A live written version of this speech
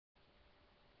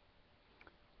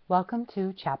Welcome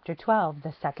to Chapter 12,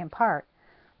 the second part.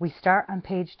 We start on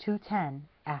page 210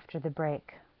 after the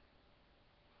break.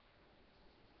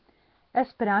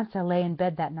 Esperanza lay in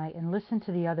bed that night and listened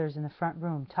to the others in the front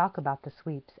room talk about the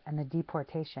sweeps and the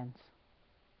deportations.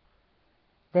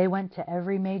 They went to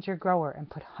every major grower and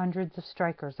put hundreds of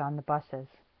strikers on the buses,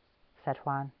 said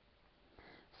Juan.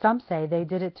 Some say they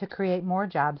did it to create more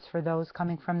jobs for those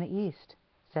coming from the east,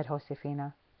 said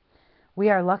Josefina. We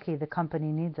are lucky the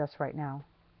company needs us right now.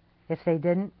 If they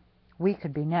didn't, we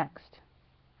could be next.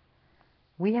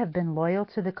 We have been loyal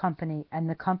to the company, and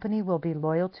the company will be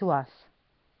loyal to us,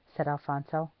 said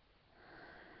Alfonso.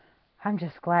 I'm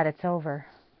just glad it's over,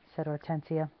 said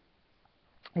Hortensia.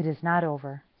 It is not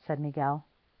over, said Miguel.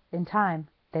 In time,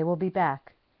 they will be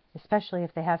back, especially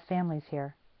if they have families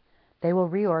here. They will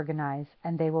reorganize,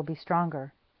 and they will be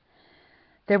stronger.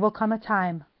 There will come a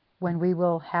time when we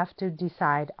will have to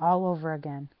decide all over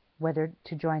again whether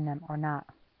to join them or not.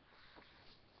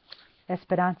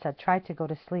 Esperanza tried to go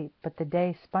to sleep, but the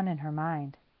day spun in her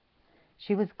mind.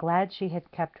 She was glad she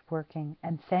had kept working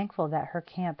and thankful that her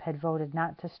camp had voted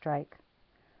not to strike.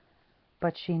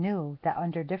 But she knew that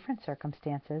under different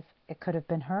circumstances it could have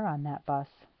been her on that bus.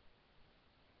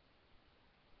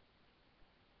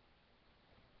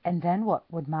 And then what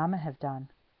would Mama have done?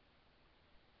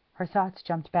 Her thoughts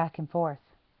jumped back and forth.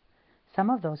 Some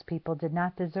of those people did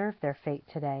not deserve their fate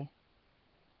today.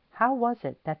 How was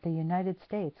it that the United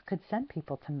States could send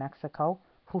people to Mexico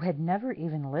who had never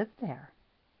even lived there?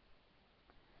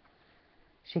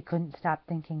 She couldn't stop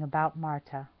thinking about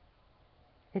Marta.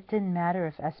 It didn't matter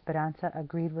if Esperanza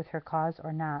agreed with her cause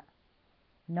or not.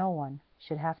 No one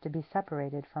should have to be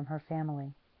separated from her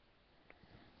family.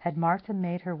 Had Marta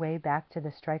made her way back to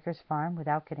the strikers' farm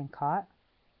without getting caught?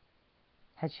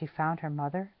 Had she found her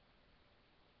mother?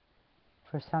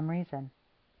 For some reason,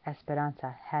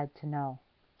 Esperanza had to know.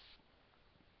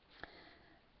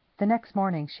 The next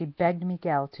morning she begged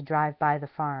Miguel to drive by the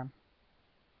farm.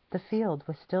 The field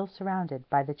was still surrounded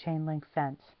by the chain-link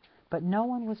fence, but no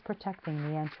one was protecting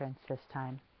the entrance this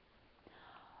time.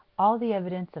 All the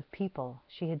evidence of people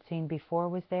she had seen before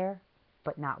was there,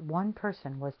 but not one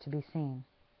person was to be seen.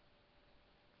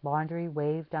 Laundry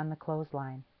waved on the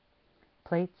clothesline.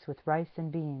 Plates with rice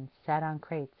and beans sat on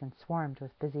crates and swarmed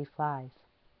with busy flies.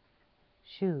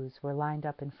 Shoes were lined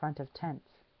up in front of tents,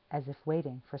 as if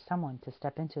waiting for someone to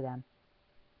step into them.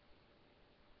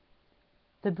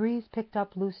 The breeze picked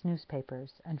up loose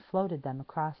newspapers and floated them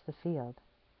across the field.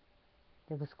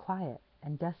 It was quiet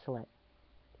and desolate,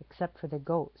 except for the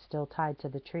goat still tied to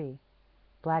the tree,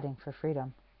 blatting for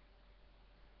freedom.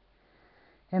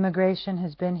 Immigration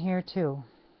has been here too,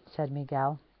 said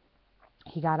Miguel.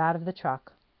 He got out of the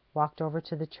truck, walked over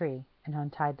to the tree, and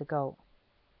untied the goat.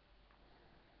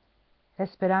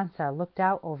 Esperanza looked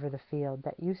out over the field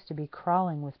that used to be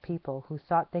crawling with people who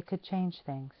thought they could change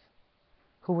things,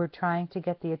 who were trying to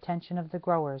get the attention of the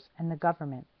growers and the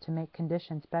government to make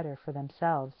conditions better for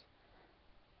themselves,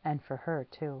 and for her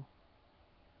too.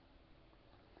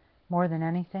 More than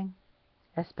anything,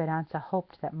 Esperanza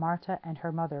hoped that Marta and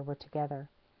her mother were together,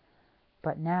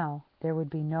 but now there would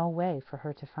be no way for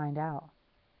her to find out.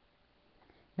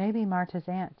 Maybe Marta's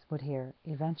aunts would hear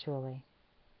eventually.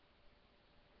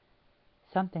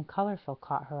 Something colorful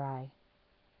caught her eye.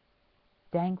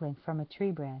 Dangling from a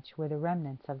tree branch were the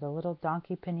remnants of the little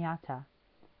donkey piñata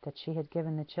that she had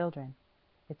given the children,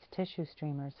 its tissue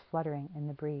streamers fluttering in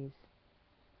the breeze.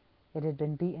 It had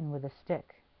been beaten with a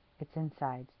stick, its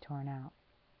insides torn out.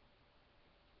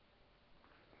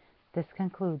 This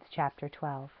concludes Chapter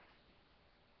 12.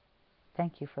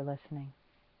 Thank you for listening.